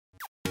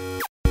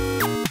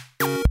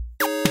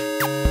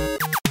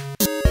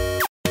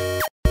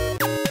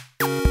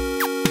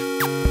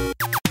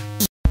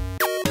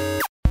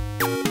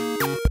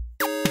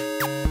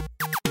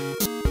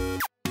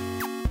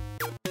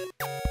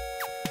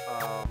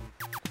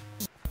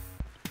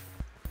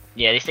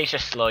Yeah, these things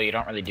just slow. You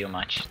don't really do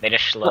much. They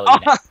just slow you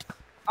down.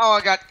 Oh,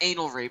 I got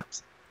anal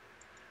raped.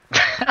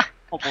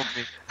 Humbled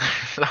me.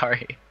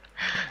 Sorry.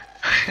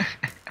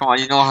 Come on,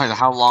 you know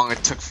how long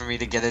it took for me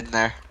to get in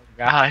there.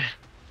 God.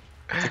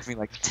 It took me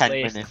like This 10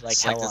 place minutes. is like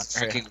It's hell like on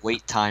this earth. freaking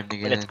wait time to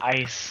But get it's in.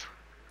 ice.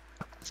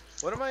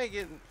 What am I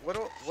getting? What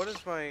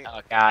is my?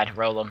 Oh God,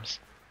 Rollums.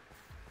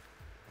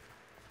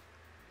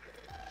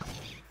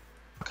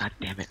 God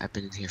damn it, I've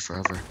been in here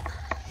forever.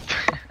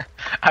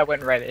 I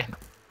went right in.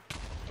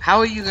 How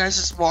are you guys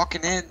just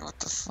walking in? What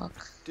the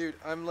fuck? Dude,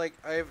 I'm like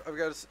I've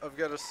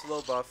got a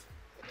slow buff.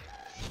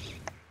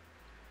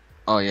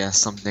 Oh yeah,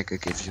 some nigga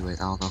gives you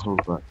it. I don't know who,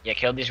 but Yeah,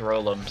 kill these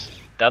Rollums.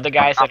 The other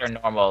guys that are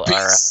normal are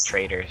Peace.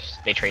 traders.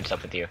 They trade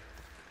stuff with you.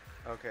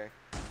 Okay.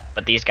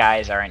 But these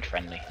guys aren't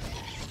friendly.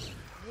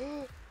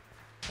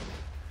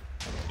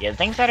 Yeah, the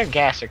things that are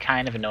gas are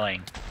kind of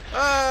annoying.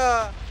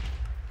 Ah!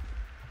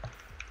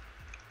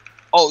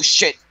 oh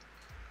shit.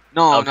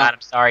 No, Oh no, God,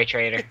 I'm sorry,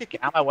 trader.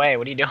 Get out of my way.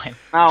 What are you doing?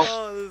 no.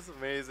 Oh, this is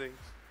amazing.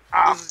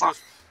 Ah, This is fuck.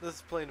 this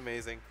is plain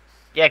amazing.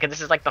 Yeah, because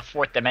this is like the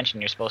 4th dimension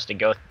you're supposed to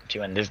go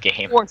to in this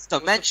game. Fourth What's the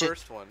dimension.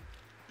 first one?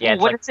 Yeah, Ooh,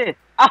 it's what like is it?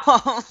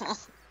 Oh,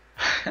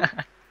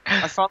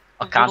 I found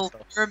a a little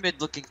console.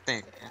 pyramid-looking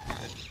thing, and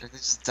it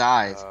just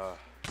died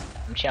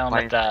I'm chilling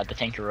with the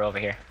Tinkerer over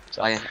here.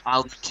 So, by an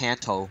Ali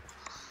Canto.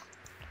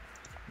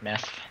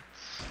 mess.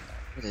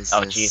 What is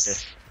Oh this?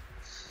 Jesus.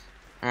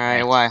 All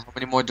right, why? How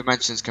many more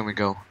dimensions can we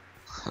go?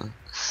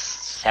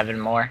 7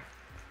 more.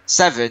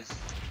 7.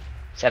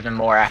 7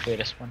 more after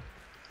this one.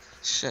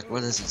 Shit,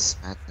 what is this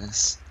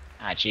madness?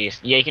 Ah, jeez.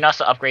 Yeah, you can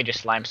also upgrade your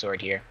slime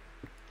sword here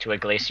to a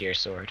glacier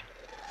sword.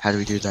 How do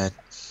we do that?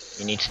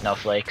 You need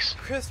snowflakes.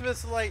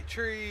 Christmas light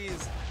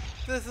trees.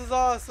 This is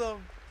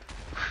awesome.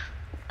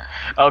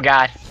 Oh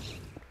God.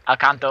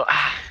 Alcanto.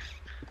 Ah.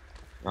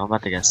 I'm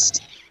about to guess.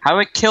 How do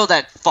I kill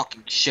that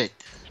fucking shit?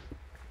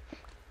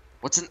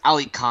 What's an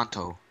Ali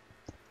Canto?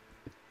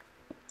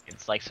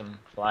 It's like some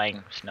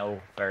flying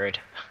snow bird.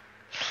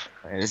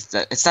 It's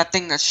that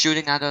thing that's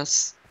shooting at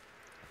us?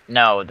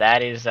 No,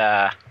 that is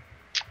what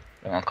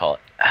do I call it?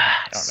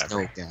 I don't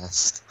remember.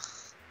 Snowgast.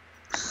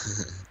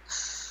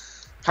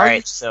 How are you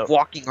Alright, just so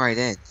walking right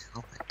in?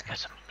 Oh my god.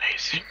 that's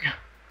amazing. No,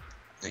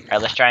 you're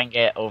Alright, let's try and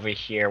get over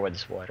here where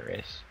this water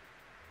is.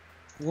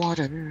 not.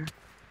 Water.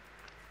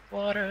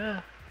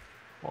 Water.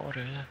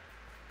 Water.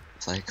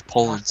 It's like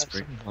Poland Let's have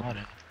spring. some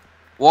water.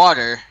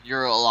 Water?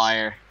 You're a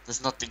liar.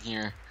 There's nothing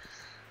here.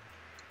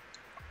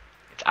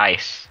 It's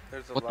ice.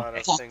 There's a What the lot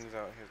of fuck? things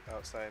out here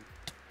outside.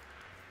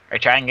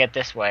 Alright, try and get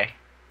this way.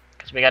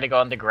 Because we gotta go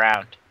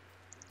underground.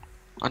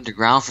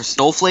 Underground for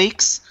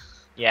snowflakes?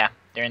 Yeah,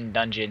 they're in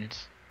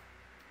dungeons.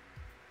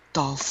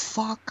 The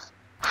fuck?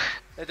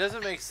 It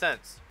doesn't make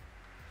sense.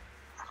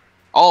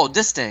 Oh,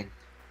 this thing.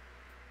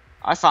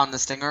 I found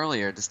this thing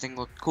earlier. This thing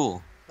looked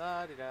cool.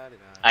 Ah,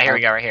 here we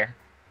go, right here.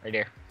 Right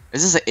here.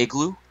 Is this an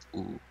igloo?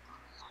 Ooh.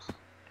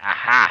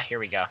 Aha, here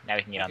we go. Now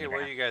we can get Okay, where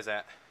are underground. you guys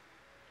at?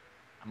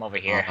 I'm over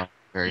here.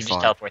 Very You just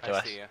far. teleport to I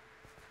us. see ya.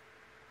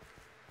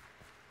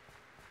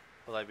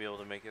 Will I be able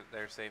to make it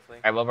there safely?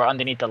 Alright, well, we're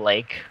underneath the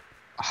lake.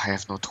 I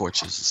have no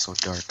torches. It's so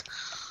dark.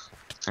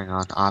 Hang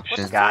on.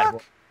 Options.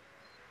 God.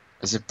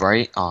 Is it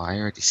bright? Oh, I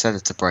already said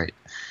it's a bright.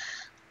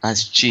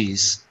 That's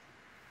cheese.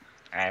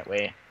 Alright,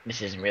 wait.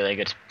 This isn't really a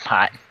good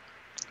spot.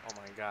 Oh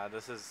my god,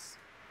 this is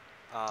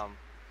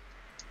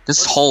This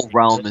What's- whole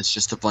realm is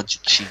just a bunch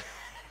of cheese.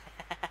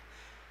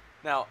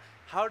 Now,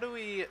 how do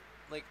we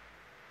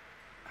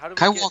how do we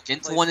Can I get walk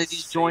into places one of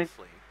these joints?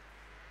 safely?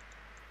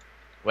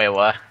 Wait,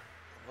 what?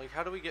 Like,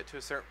 how do we get to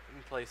a certain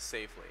place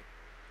safely?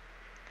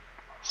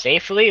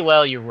 Safely?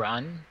 Well, you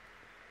run.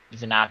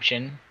 Is an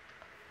option.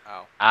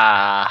 Oh.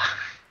 Ah.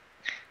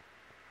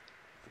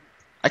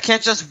 I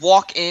can't just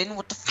walk in.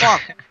 What the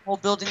fuck? Whole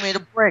building made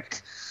of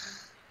brick.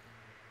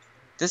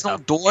 There's no Oh.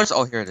 doors.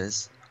 Oh, here it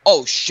is.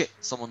 Oh shit!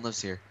 Someone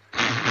lives here.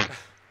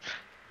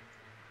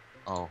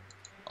 Oh.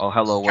 Oh,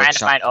 hello, Trying to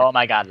workshop. find. Oh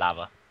my god,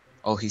 lava.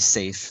 Oh, he's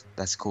safe.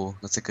 That's cool.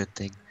 That's a good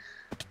thing.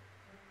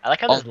 I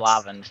like how Oh, there's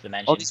lava in this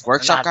dimension. Oh, these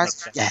workshop Not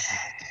guys? like- Yeah.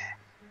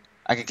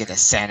 I could get a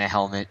Santa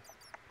helmet.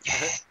 Yeah.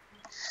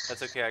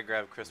 That's okay, I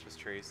grabbed Christmas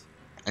trees.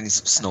 I need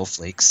some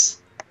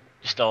snowflakes.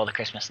 Just stole the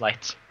Christmas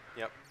lights.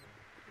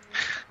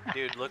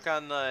 Dude, look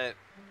on the...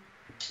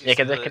 you Yeah,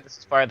 see because this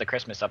is part of the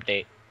Christmas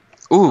update.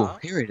 Ooh, Huh?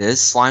 here it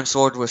is. Slime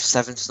sword with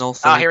 7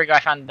 snowflakes. Oh, here we go. I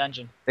found the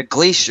dungeon. The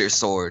glacier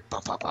sword.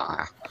 Bah, bah,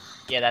 bah.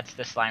 Yeah, that's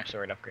the slime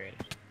sword upgraded.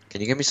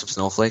 Can you give me some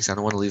snowflakes? I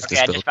don't want to leave Okay, this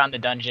I building. just found the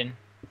dungeon.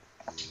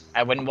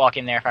 I wouldn't walk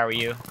in there if I were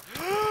you.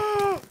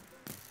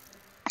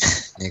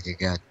 Nigga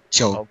got Oh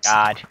choked.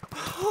 god.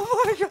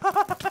 Oh my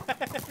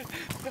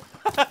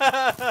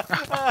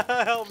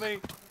god! Help me!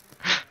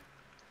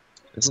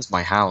 This is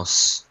my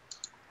house.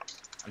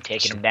 I'm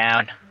taking him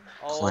down.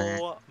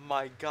 Oh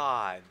my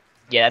god.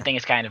 Yeah, that thing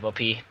is kind of OP.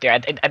 I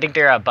think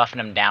they're buffing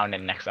him down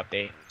in the next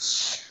update.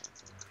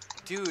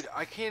 Dude,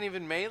 I can't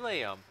even melee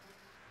him.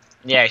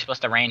 Yeah, you're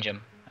supposed to range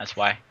him. That's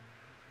why.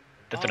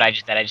 That's what I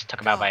just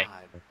took him out by.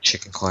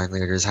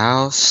 Chickenclanleader's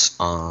house.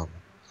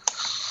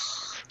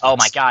 Oh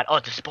my god. Oh,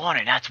 it's a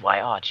spawner. That's why.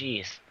 Oh,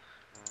 jeez.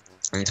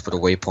 I need to put a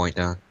waypoint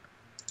down.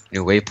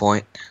 New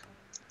waypoint.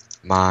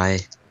 My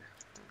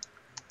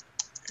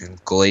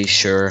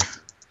glacier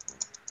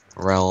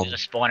realm.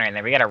 There's a spawner in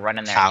there. We gotta run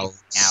in there and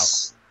take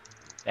House.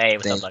 it out. Hey,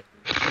 what's up, bud?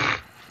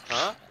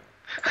 Huh?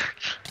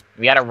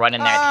 We gotta run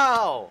in there.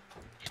 Ow!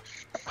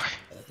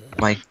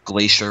 My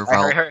glacier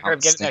Alright, realm. hurry,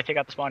 get in there. Take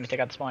out the spawner. Take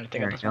out the spawner.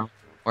 Take out the spawner.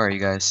 Where are you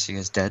guys? You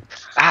guys dead?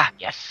 Ah,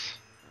 yes.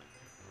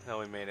 No,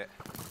 we made it.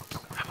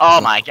 Oh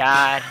my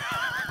god.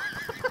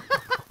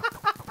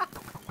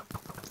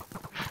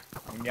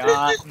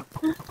 God.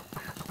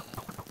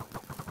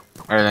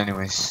 Alright,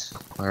 anyways.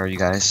 Where are you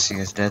guys? You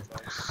guys dead?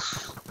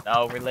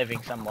 No, we're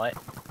living somewhat.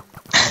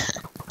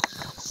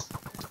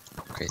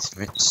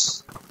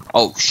 Crazymitch.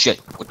 Oh shit!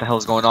 What the hell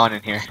is going on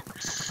in here?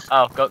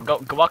 Oh,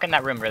 go walk in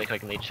that room really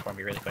quickly, just for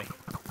me, really quick.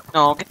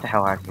 No, get the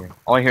hell out of here.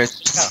 All I hear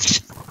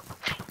is.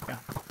 Go.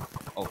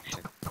 Oh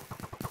shit!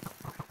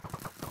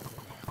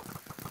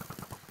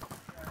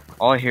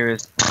 All I hear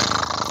is.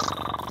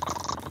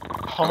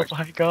 Oh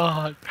my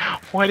god,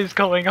 what is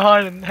going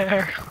on in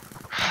there?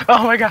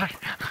 Oh my god.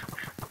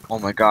 Oh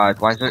my god!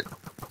 Why is it?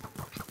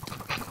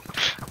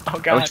 Oh I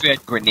god. wish we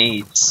had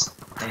grenades.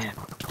 Damn.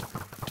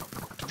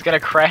 It's gonna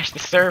crash the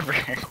server.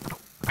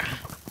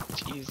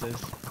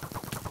 Jesus.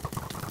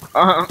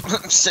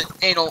 Shit,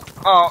 anal.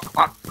 Oh,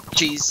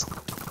 jeez.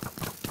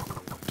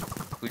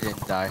 Who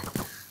didn't die?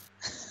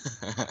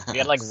 We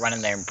gotta like run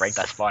in there and break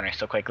that spawner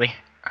so quickly.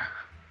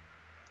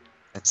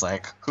 It's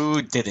like,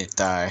 who didn't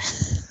die?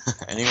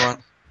 Anyone?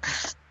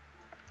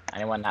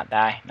 Anyone not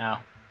die? No.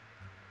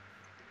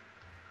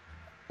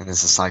 And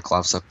there's a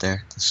Cyclops up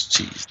there.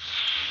 Jeez.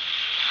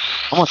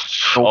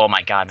 Oh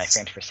my god, my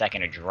frames per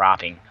second are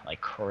dropping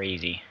like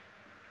crazy.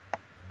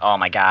 Oh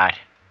my god.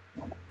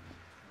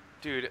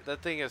 Dude,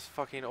 that thing is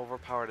fucking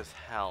overpowered as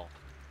hell.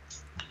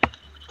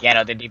 Yeah,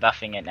 no, they're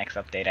debuffing it next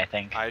update, I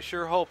think. I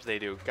sure hope they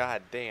do.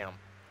 God damn.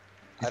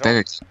 You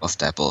better keep off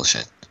that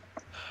bullshit.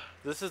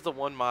 This is the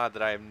one mod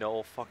that I have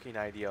no fucking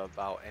idea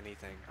about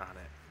anything on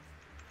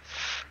it.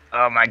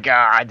 Oh my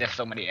god, there's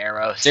so many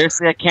arrows.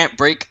 Seriously, I can't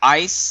break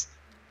ice?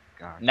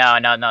 God.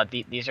 No,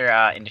 these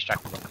are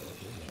indestructible.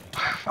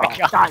 Oh my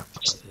god.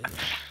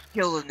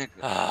 Kill the nigga.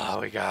 Ah,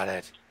 we got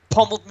it.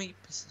 Pummeled me.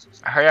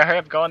 Hurry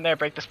up, go in there,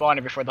 break the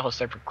spawner before the whole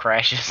server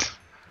crashes.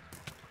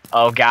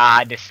 Oh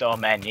god, there's so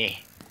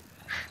many.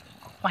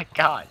 Oh my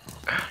god.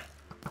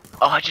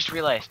 Oh, I just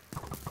realized.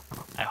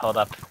 Alright, hold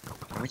up.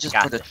 Can we just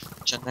Got put a this.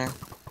 torch in there?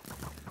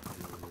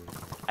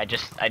 I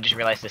just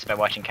realized this by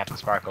watching Captain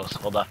Sparkles.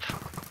 Hold up.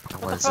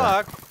 What is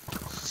Fuck.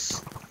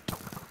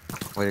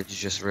 that? What did you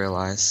just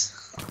realize?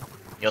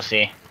 You'll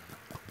see.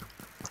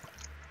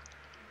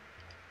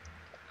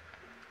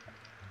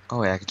 Oh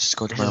wait, I could just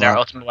go to This my is our lab.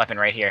 ultimate weapon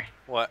right here.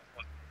 What?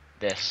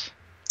 This.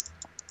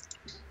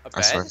 A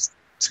I swear, bed? it's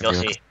gonna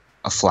You'll be see. like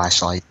a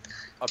flashlight.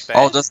 A bed?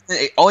 Oh, doesn't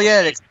it? Oh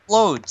yeah, it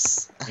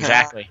explodes.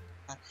 Exactly.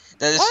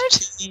 That is What?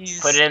 cheese.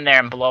 Put it in there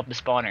and blow up the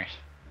spawners.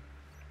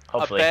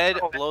 Hopefully. A bed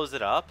blows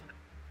it up?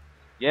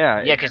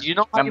 Yeah, Yeah, because you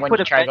know how remember you when put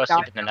you a try to bed go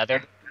down sleep in the nether?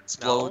 it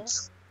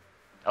explodes.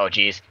 Oh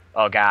jeez.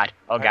 Oh god.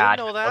 Oh I didn't god.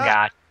 know Oh that.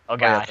 god. Oh Oh, yeah,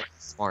 god.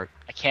 that's smart.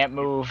 I can't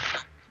move.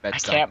 I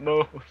Bed's down. can't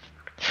move.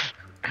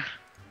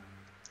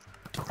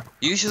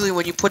 Usually,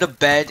 when you put a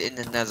bed in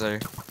the nether,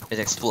 it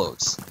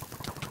explodes,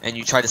 and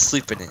you try to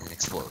sleep in it, it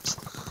explodes.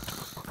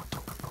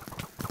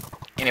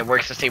 And it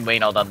works the same way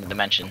in all the other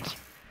dimensions.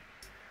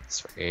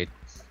 That's right.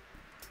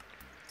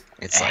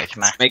 It's Eh, like,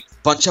 come on. let's make a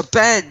bunch of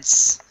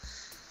beds.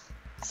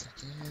 It's like,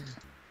 yeah.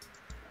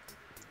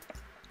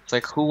 It's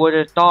like, who would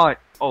have thought?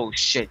 Oh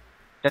shit,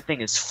 that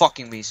thing is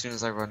fucking me as soon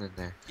as I run in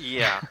there.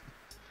 Yeah.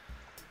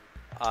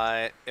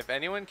 If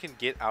anyone can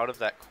get out of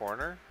that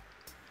corner,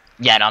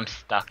 Yeah, no, I'm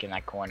stuck in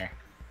that corner.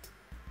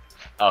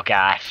 Oh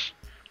gosh.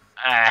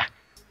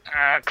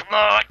 Come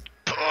on,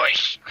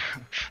 push.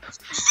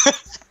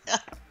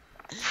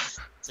 It's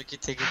like you're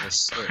taking a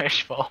shit.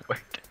 Push forward.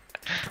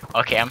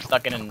 Okay, I'm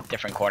stuck in a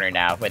different corner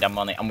now. Wait, I'm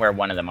where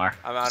one of them are.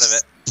 I'm out of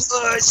it.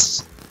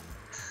 Push!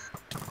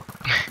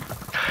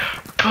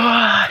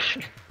 Push.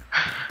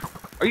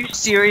 Are you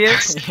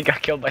serious? You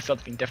got killed by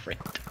something different.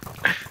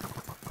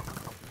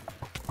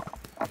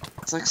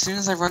 It's like as soon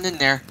as I run in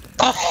there.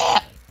 Oh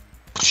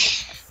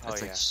It's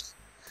like, yeah. it's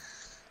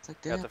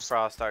like Got damn. the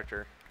frost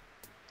archer.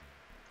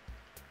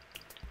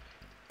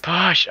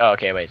 Push. Oh,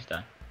 okay, wait, it's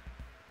done.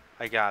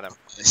 I got him.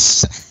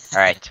 All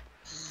right,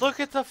 Look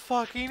at the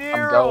fucking I'm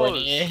arrows. going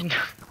in.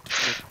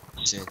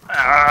 Shit.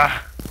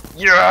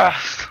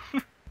 Yes.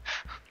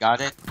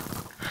 Got it?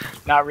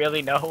 Not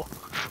really. No.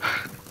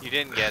 You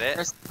didn't get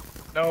it?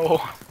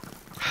 No.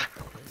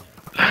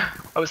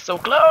 I was so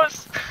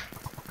close.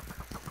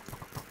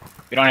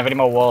 We don't have any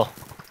more wool.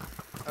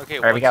 Okay,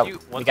 Alright, once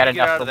we you got get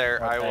enough out of for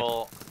there, I outside.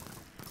 will.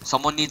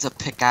 Someone needs a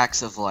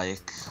pickaxe of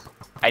like.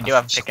 I do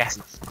have a pickaxe.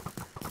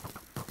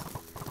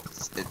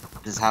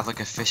 Does it have like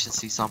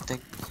efficiency something?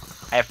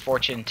 I have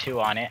fortune 2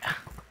 on it.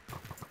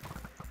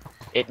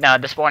 No,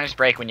 the spawners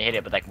break when you hit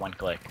it with like one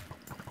click.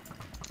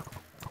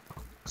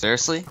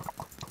 Seriously?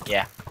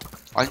 Yeah.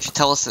 Why didn't you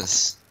tell us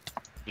this?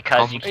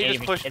 Because you You can't just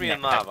even pushed get me in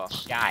in there. lava.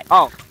 Shot.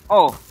 Oh,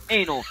 Oh,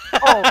 anal.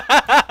 Oh,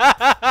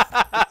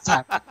 what's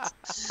happened?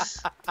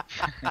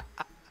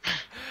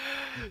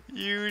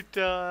 You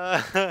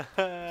done.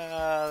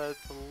 That's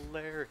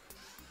hilarious.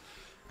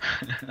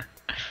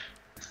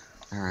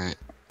 Alright.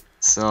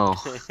 So,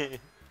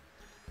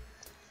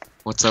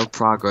 what's our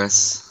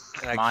progress?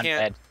 And Come on,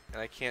 bed.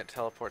 I can't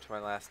teleport to my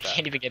last I step.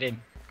 can't even get in.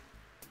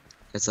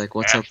 It's like,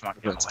 what's Yeah, our come on,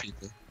 progress, go away.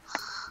 people?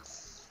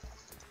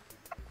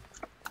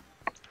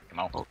 Come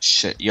on. Oh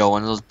shit, yo,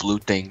 one of those blue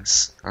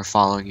things are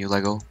following you,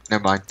 Lego.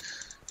 Never mind.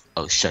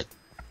 Oh shit.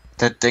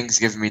 That thing's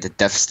giving me the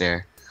death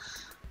stare.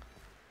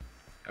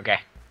 Okay.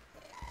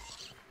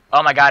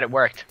 Oh my god, it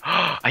worked.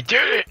 I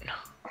did it!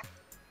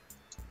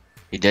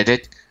 You did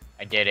it?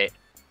 I did it.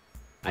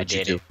 What'd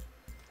you do?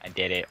 I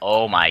did it.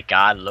 Oh my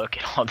god, look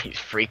at all these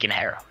freaking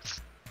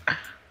arrows.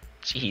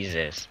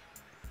 Jesus.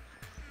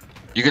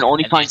 You can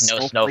only And find there's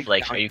no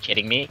snowflakes. Are you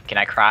kidding me? Can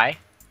I cry?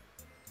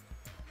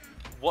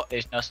 What?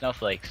 There's no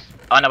snowflakes.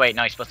 Oh no, wait,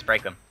 no, you're supposed to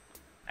break them.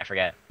 I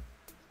forget.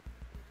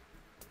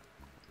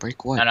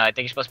 Break what? No, I think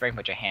you're supposed to break them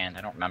with your hand.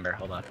 I don't remember.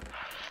 Hold on.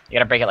 You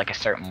gotta break it like a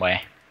certain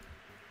way.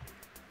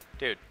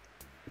 Dude.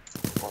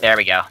 There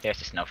we go. There's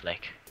the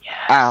snowflake.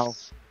 Yes. Ow.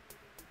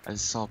 I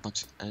just saw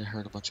I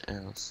heard a bunch of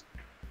arrows.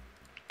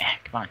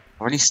 Come on.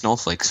 How many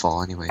snowflakes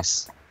fall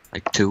anyways?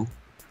 Like 2?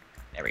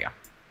 There we go.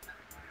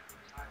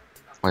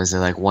 What is it,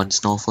 like 1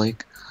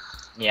 snowflake?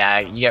 Yeah,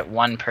 you get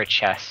 1 per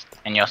chest.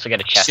 And you also get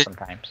a chest Shit.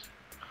 sometimes.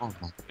 Oh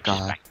my which is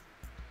god. fine.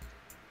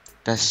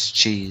 That's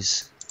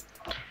cheese.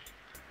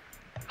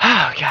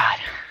 Oh god.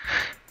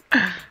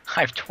 I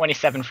have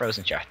 27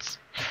 frozen shards.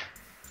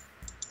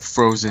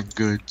 Frozen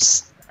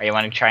goods. Are you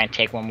want to try and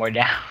take one more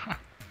down?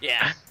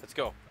 Yeah. Let's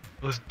go.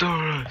 Let's do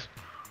this.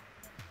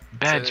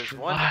 Beds there's for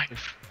one.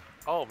 life.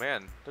 Oh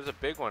man, there's a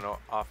big one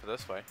off of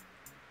this way.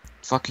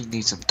 Fucking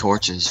need some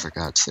torches for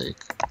God's sake.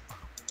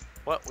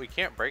 What? We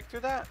can't break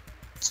through that?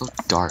 It's so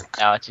dark.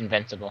 No, it's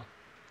invincible.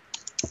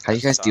 How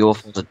you guys deal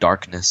with all the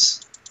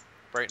darkness?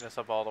 Brightness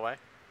up all the way.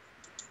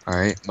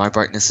 Alright, my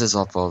brightness is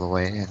up all the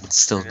way and it's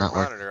still Turn your not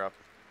working. monitor up.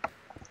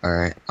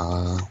 Alright,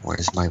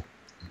 where's my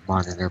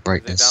monitor Is it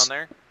brightness? down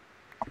there?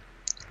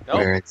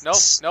 Where Nope. Nope.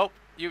 it's- Nope.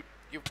 You.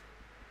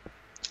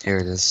 Here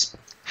it is.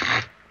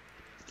 How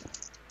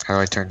do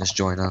I turn this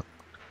joint up?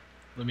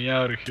 Let me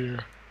out of here.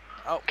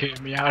 Oh. Get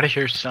me out of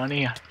here,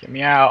 Sonny. Get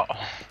me out.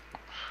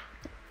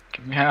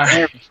 Get me out.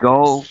 There we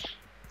go.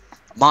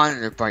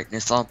 Monitor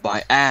brightness up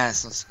my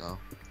ass. Let's go.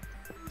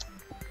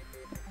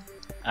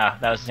 Oh,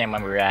 that was the same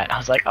one we were at. I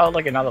was like, oh,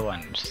 look, another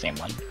one. It's the same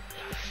one.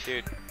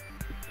 Dude.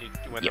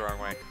 You went Yep. the wrong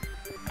way.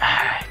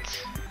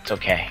 It's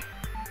okay.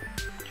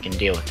 You can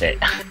deal with it.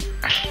 No,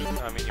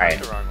 I mean, you Alright.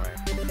 went the wrong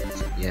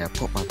way. Yeah,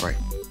 put my bright.